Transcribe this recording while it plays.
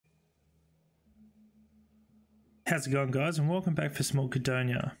How's it going, guys, and welcome back for some more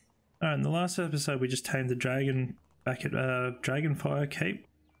Gedonia. Alright, in the last episode we just tamed the dragon back at Dragonfire Keep,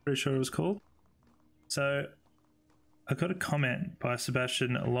 pretty sure it was called. So I got a comment by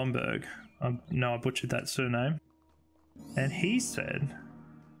Sebastian Lomberg. I know I butchered that surname, and he said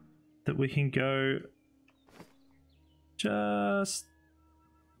that we can go just...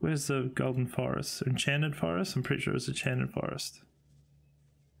 where's the Golden Forest? Enchanted Forest? I'm pretty sure it's Enchanted Forest.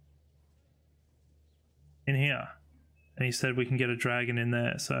 In here. And he said we can get a dragon in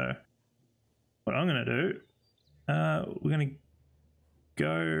there. So what I'm going to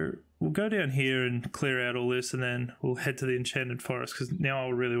do, we'll go down here and clear out all this, and then we'll head to the Enchanted Forest, because now I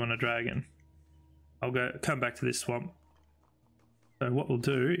really want a dragon. I'll come back to this swamp. So what we'll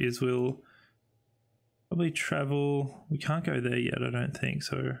do is we'll probably travel. We can't go there yet, I don't think.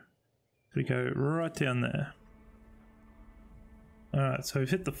 So we go right down there. Alright, so we've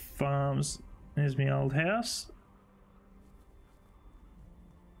hit the farms. There's my old house.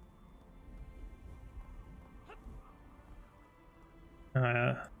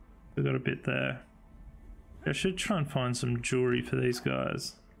 We got a bit there. I should try and find some jewelry for these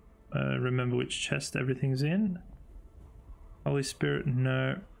guys. Remember which chest everything's in. Holy Spirit,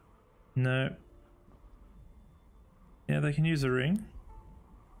 no. No. Yeah, they can use a ring.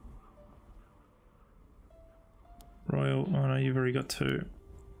 Royal, oh no, you've already got two.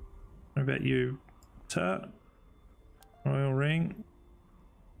 What about you, sir? Royal ring.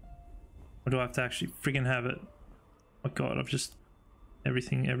 Or do I have to actually friggin' have it? Oh my god, I've just...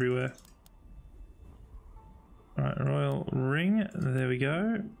 everything everywhere. Alright, royal ring. There we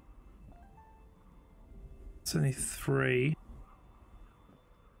go. It's only 3.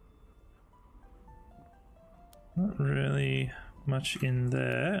 Not really much in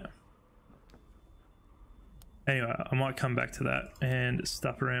there. Anyway, I might come back to that and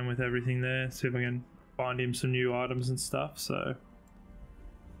stuff around with everything there, see if I can find him some new items and stuff. So,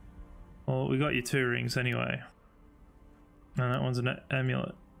 well, we got you 2 rings anyway. And that one's an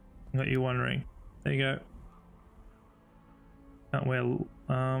amulet. Got you 1 ring. There you go. Can't wear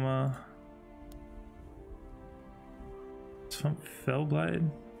armor. Swamp Fellblade.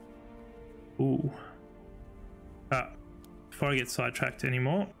 Ooh. Before I get sidetracked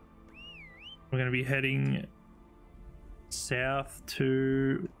anymore, we're going to be heading south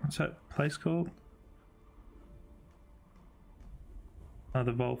to... what's that place called? Oh,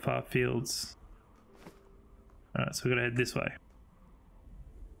 the Volflar Fields. Alright, so we're gonna head this way.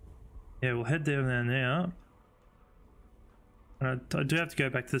 Yeah, we'll head down there now. And I do have to go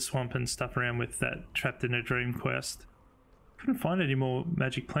back to the swamp and stuff around with that Trapped in a Dream quest. Couldn't find any more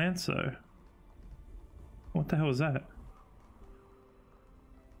magic plants though. What the hell was that?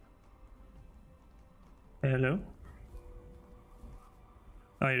 Hello?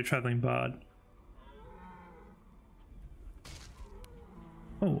 Oh, you're a traveling bard.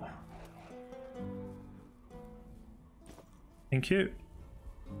 Oh. Thank you.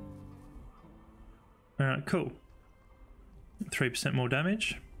 Alright, cool. 3% more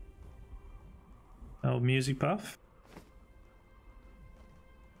damage. Old music buff.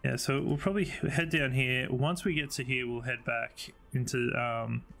 Yeah, so we'll probably head down here. Once we get to here, we'll head back into our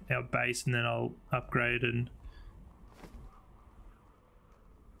base, and then I'll upgrade and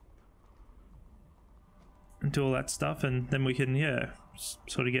do all that stuff, and then we can, yeah,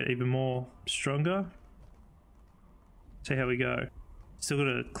 sort of get even more stronger. See how we go. Still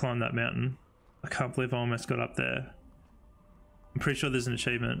gotta climb that mountain. I can't believe I almost got up there. I'm pretty sure there's an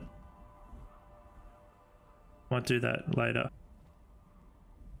achievement. Might do that later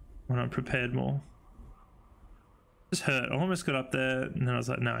when I'm prepared more. Just hurt. I almost got up there, and then I was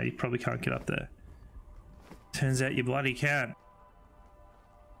like, no, you probably can't get up there. Turns out you bloody can.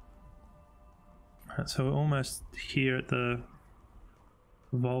 Alright, so we're almost here at the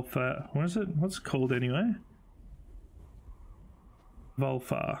Volflar. What is it? What's it called anyway?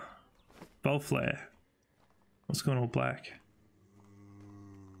 Volflar. What's going all black?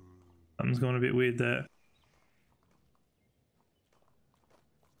 Something's going a bit weird there.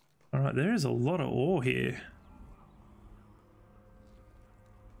 Alright, there is a lot of ore here.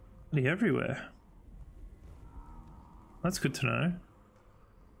 Bloody everywhere. That's good to know.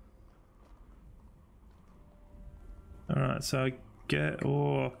 Alright, so I get...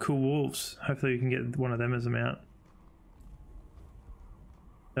 oh, cool wolves. Hopefully we can get one of them as a mount.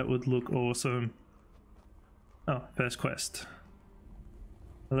 That would look awesome. Oh, first quest.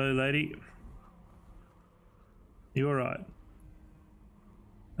 Hello, lady. You alright?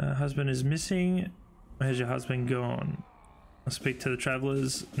 Husband is missing. Where's your husband gone? I'll speak to the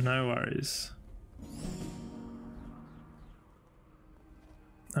travelers. No worries.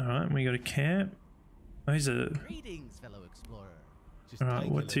 Alright, we got a camp. Oh, he's a... Greetings, fellow explorer. Just Alright,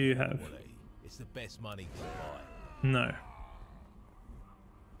 take a what do you look, have? Wally. It's the best money to buy. No.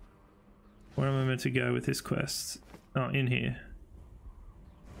 Where am I meant to go with this quest? Oh, in here.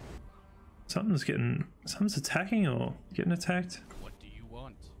 Something's attacking or getting attacked. What do you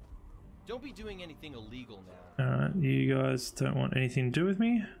want? Don't be doing anything illegal now. Alright, you guys don't want anything to do with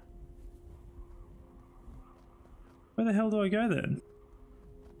me? Where the hell do I go then?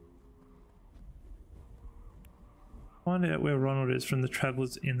 Find out where Ronald is from the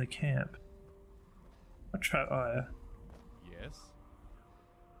travelers in the camp. Oh, yeah. Yes?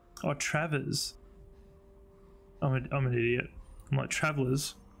 Oh, Travers. I'm an idiot. I'm like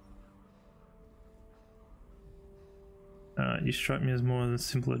travelers. You strike me as more than a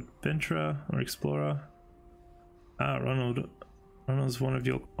simple adventurer or explorer. Ah, Ronald. Ronald's one of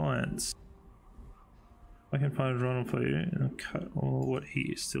your clients. I can find Ronald for you and cut all what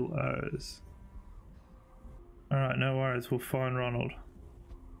he still owes. Alright, no worries, we'll find Ronald.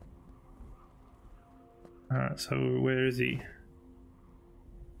 Alright, so where is he?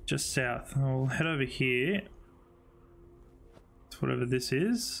 Just south. I'll head over here. It's whatever this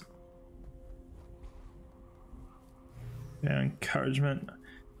is. Yeah, encouragement.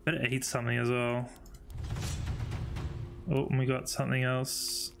 Better eat something as well. Oh, and we got something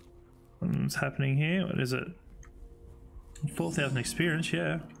else. What's happening here? What is it? 4,000 experience,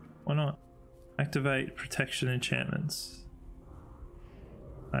 yeah. Why not? Activate protection enchantments.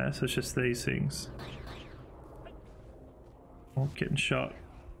 Oh, yeah, so it's just these things. Oh, getting shot.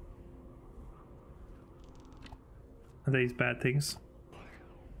 Are these bad things?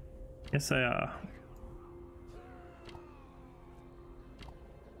 Yes, they are.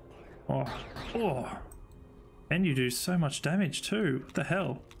 Oh, oh! And you do so much damage too. What the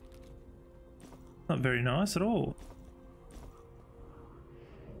hell? Not very nice at all.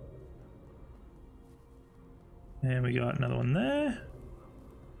 And we got another one there.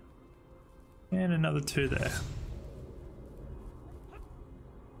 And another two there.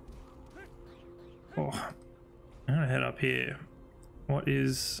 Oh, I'm gonna head up here. What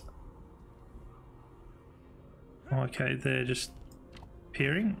is... Oh, okay, they're just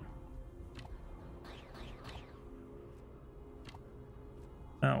peering.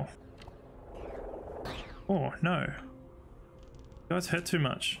 Oh. Oh, no. You guys hurt too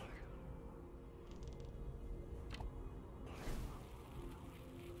much.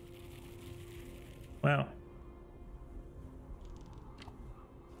 Wow.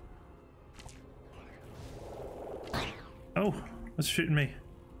 Oh, what's shooting me?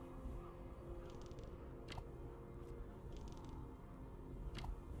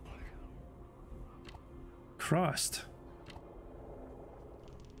 Christ.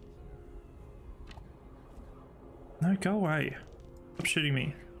 No, go away. Stop shooting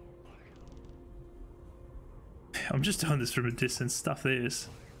me. I'm just doing this from a distance. Stuff this.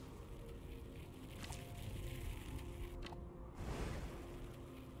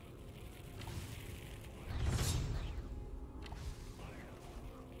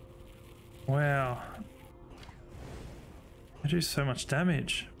 Wow. I do so much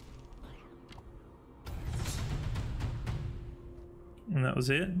damage. And that was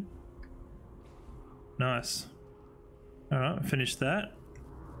it. Nice. Alright, finished that.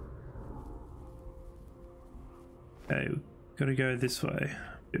 Okay, we've got to go this way.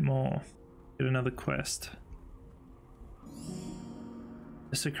 A bit more. Get another quest.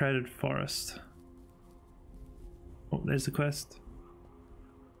 Desecrated Forest. Oh, there's the quest.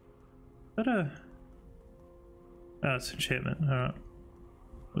 Is that a... Oh, it's enchantment. Alright.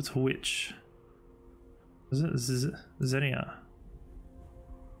 What's a witch? Is it Xenia?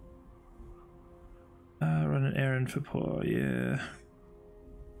 Run an errand for poor, yeah.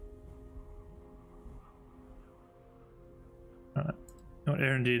 Alright. What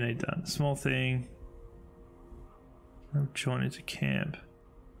errand do you need done? Small thing. I'm joining into camp.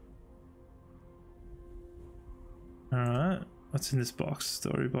 Alright. What's in this box?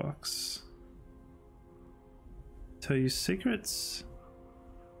 Story box. Tell you secrets.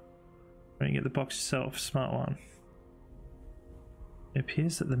 Don't get the box yourself. Smart one. It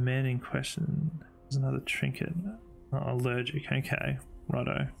appears that the man in question has another trinket. Oh, allergic. Okay.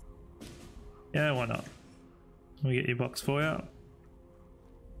 Righto. Yeah, why not? We'll get your box for you.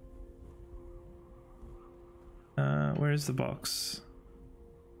 Where is the box?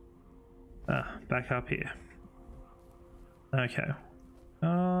 Ah, back up here. Okay.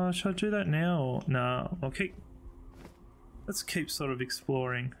 Should I do that now or no? Let's keep sort of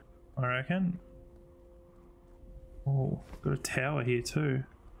exploring, I reckon. Oh, got a tower here too.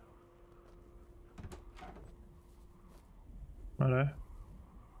 Righto.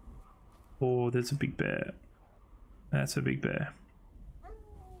 Oh, there's a big bear. That's a big bear.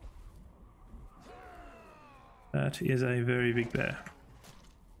 That is a very big bear.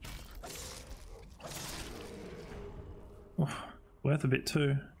 Oh, worth a bit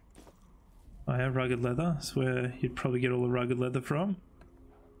too. I have rugged leather. That's where you'd probably get all the rugged leather from.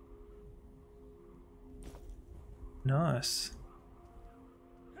 Nice.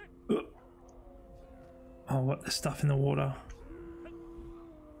 Oh, what? There's stuff in the water.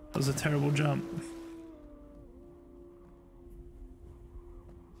 That was a terrible jump.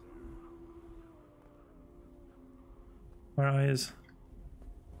 Where are he?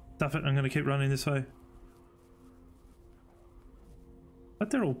 Stuff it, I'm gonna keep running this way. But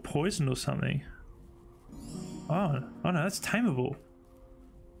they're all poisoned or something. Oh no, that's tameable.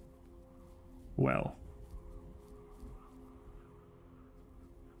 Well.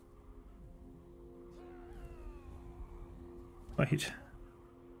 Wait.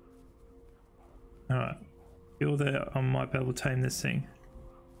 Alright. Feel there, I might be able to tame this thing.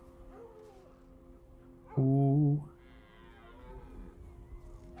 Ooh.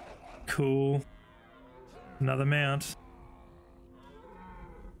 Cool. Another mount.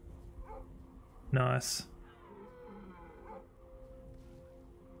 Nice.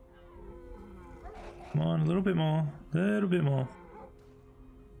 Come on, a little bit more. A little bit more.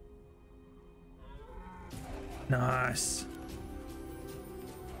 Nice.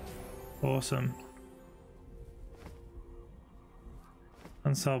 Awesome.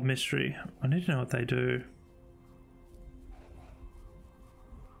 Unsolved mystery. I need to know what they do.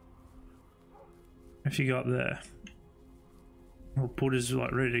 If you got there. Well, Buddha's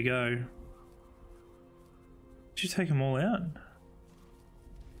like ready to go. Did you take them all out?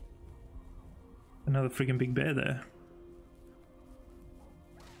 Another freaking big bear there.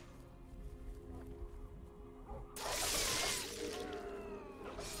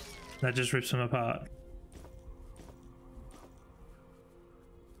 That just rips them apart.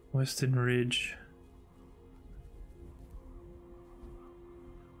 Western Ridge.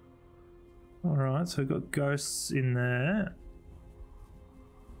 Alright, so we've got ghosts in there.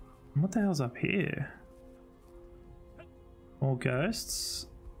 What the hell's up here? More ghosts.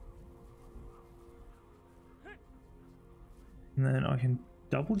 And then I can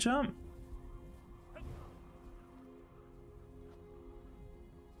double jump.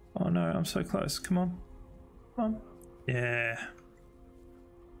 Oh no, I'm so close. Come on. Come on. Yeah.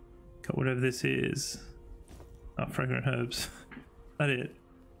 Got whatever this is. Oh, fragrant herbs. That it.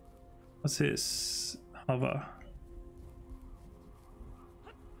 What's this? Hover.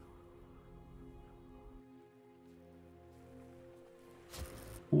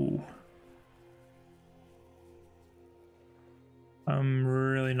 Ooh. I'm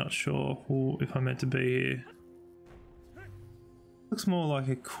really not sure if I'm meant to be here. Looks more like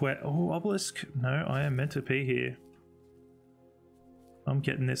a oh, obelisk. No, I am meant to be here. I'm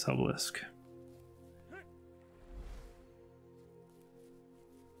getting this obelisk.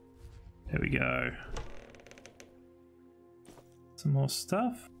 There we go. Some more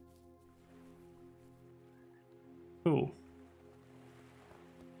stuff. Cool.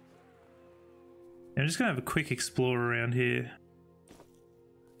 I'm just gonna have a quick explore around here.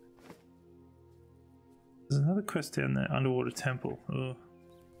 There's another quest down there, underwater temple. Oh.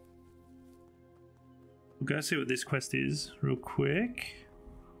 We'll go see what this quest is real quick.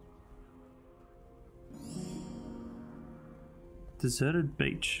 Deserted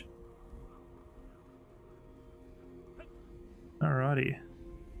beach. Alrighty.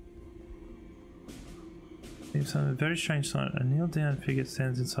 Seems a very strange sight. A kneel down figure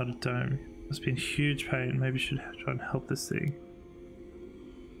stands inside a dome. Must be in huge pain. Maybe should try and help this thing.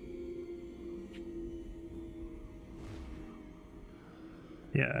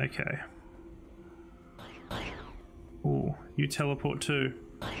 Yeah, okay. Ooh, you teleport too.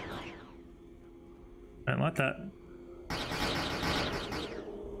 Don't like that.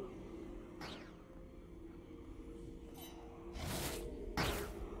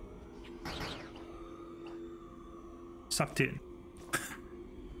 Sucked in.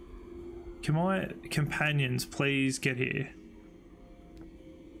 Can my companions please get here?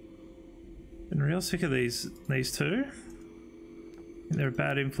 I'm real sick of these two. They're a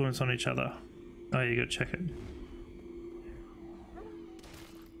bad influence on each other. Oh, you gotta check it.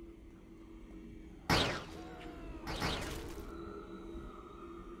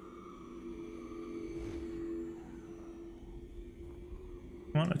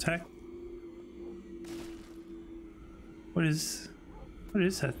 Come on, attack. What is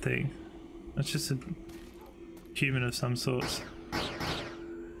that thing? That's just a human of some sorts.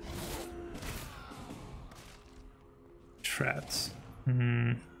 Traps.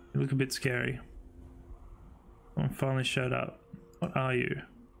 You look a bit scary. Someone finally showed up. What are you?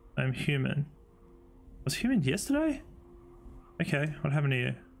 I'm human. Was human yesterday? Okay, what happened to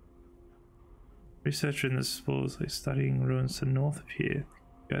you? Researcher in the spores, like studying ruins to the north of here.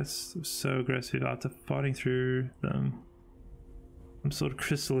 Ghosts were so aggressive after fighting through them. Some sort of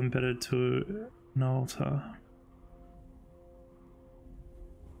crystal embedded to an altar.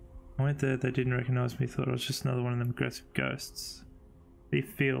 I went there, they didn't recognize me, thought I was just another one of them aggressive ghosts. They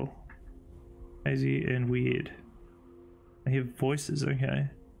feel hazy and weird. I hear voices, okay.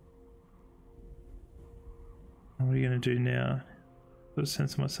 What are you gonna do now? Got a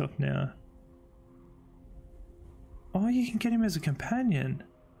sense of myself now. Oh, you can get him as a companion.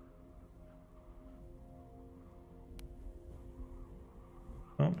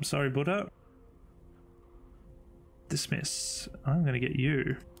 Oh, sorry, Buddha. Dismiss. I'm gonna get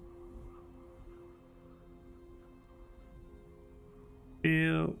you.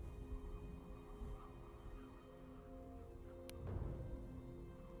 Feel.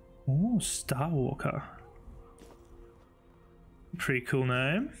 Oh, Starwalker. Pretty cool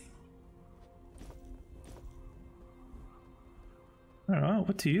name. Alright,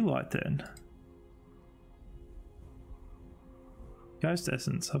 what do you like then? Ghost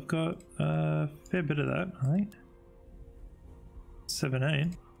Essence. I've got a fair bit of that, I think.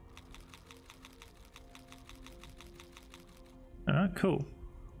 17. Alright, cool.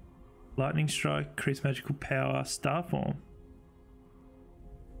 Lightning Strike, increase magical power, star form.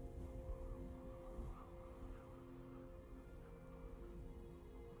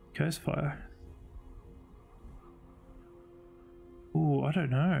 Ghostfire. Ooh, I don't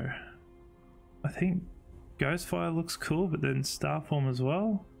know. I think Ghostfire looks cool, but then Starform as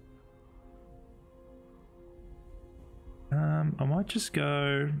well. I might just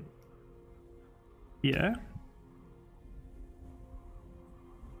go. Yeah.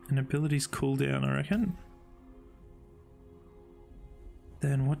 An ability's cooldown, I reckon.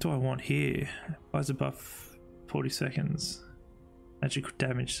 Then what do I want here? Applies a buff 40 seconds. Magical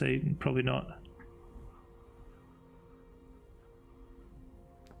damage, so probably not.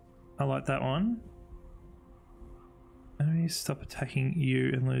 I like that one. Enemies stop attacking you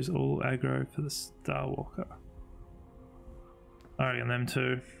and lose all aggro for the Starwalker. I reckon them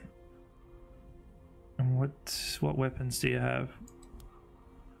too. And what weapons do you have?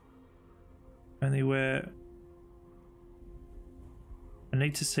 Only wear. I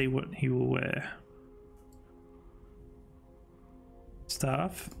need to see what he will wear.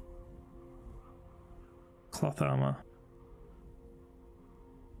 Staff. Cloth armor.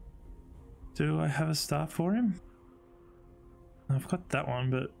 Do I have a staff for him? I've got that one,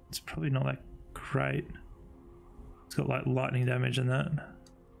 but it's probably not that great. It's got like lightning damage and that.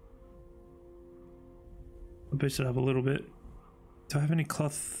 I'll boost it up a little bit. Do I have any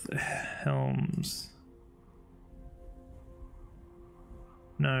cloth helms?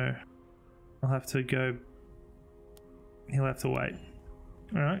 No. I'll have to go. He'll have to wait.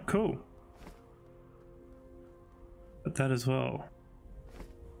 Alright, cool. Got that as well.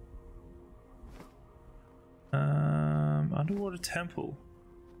 Underwater temple.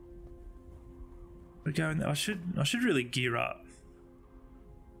 We're going there. I should really gear up.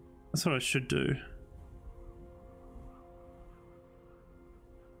 That's what I should do.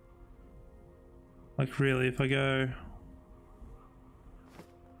 Like really, if I go,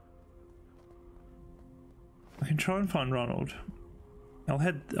 I can try and find Ronald. I'll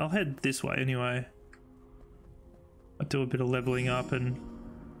head this way anyway. I do a bit of leveling up and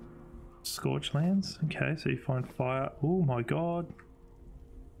scorch lands. Okay, so you find fire. Oh my god.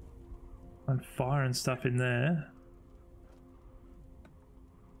 Find fire and stuff in there.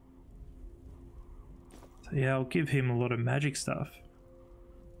 So yeah, I'll give him a lot of magic stuff.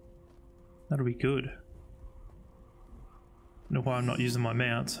 That'll be good. I don't know why I'm not using my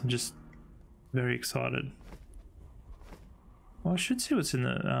mounts. I'm just very excited. Well, I should see what's in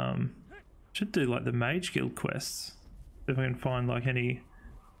the should do like the mage guild quests. If I can find like any,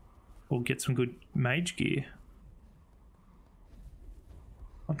 or get some good mage gear.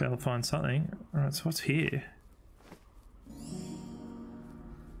 I'll be able to find something. Alright, so what's here?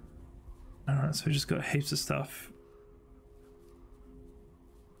 Alright, so we just got heaps of stuff.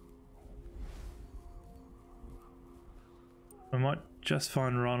 I might just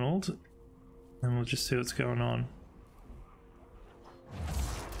find Ronald and we'll just see what's going on.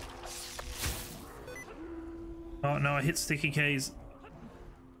 Oh no, I hit sticky keys.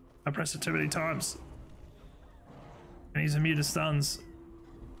 I pressed it too many times. And he's immune to stuns.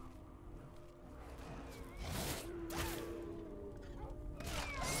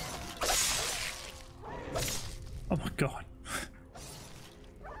 Oh my god.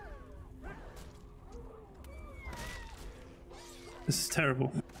 This is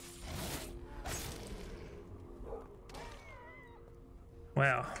terrible.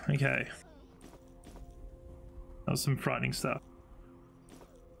 Wow, okay. That was some frightening stuff.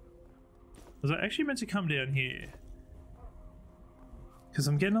 Was I actually meant to come down here? Because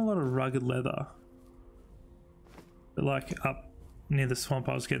I'm getting a lot of rugged leather. But like up near the swamp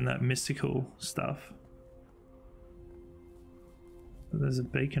I was getting that mystical stuff. But there's a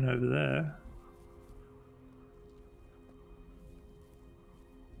beacon over there.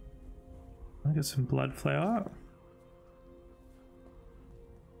 I got some blood flower.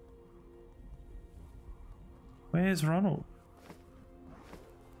 Where's Ronald?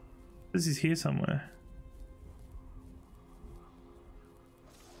 This is here somewhere.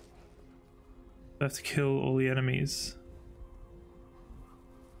 I have to kill all the enemies.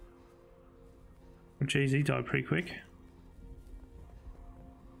 Oh, geez, he died pretty quick.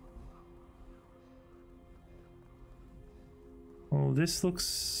 Well, this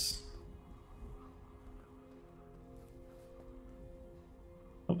looks...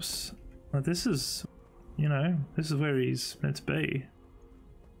 Oops. Well, this is... You know, this is where he's meant to be.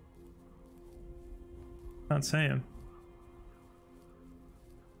 Can't see him.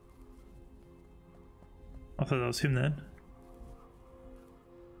 I thought that was him then.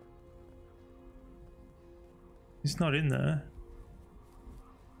 He's not in there.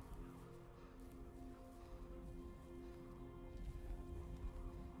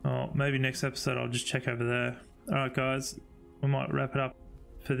 Oh, maybe next episode I'll just check over there. Alright guys, we might wrap it up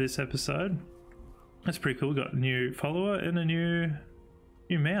for this episode. That's pretty cool. Got a new follower and a new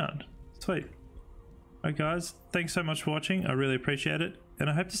mount. Sweet. Alright guys, thanks so much for watching. I really appreciate it. And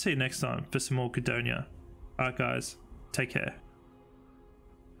I hope to see you next time for some more Gedonia. Alright guys, take care.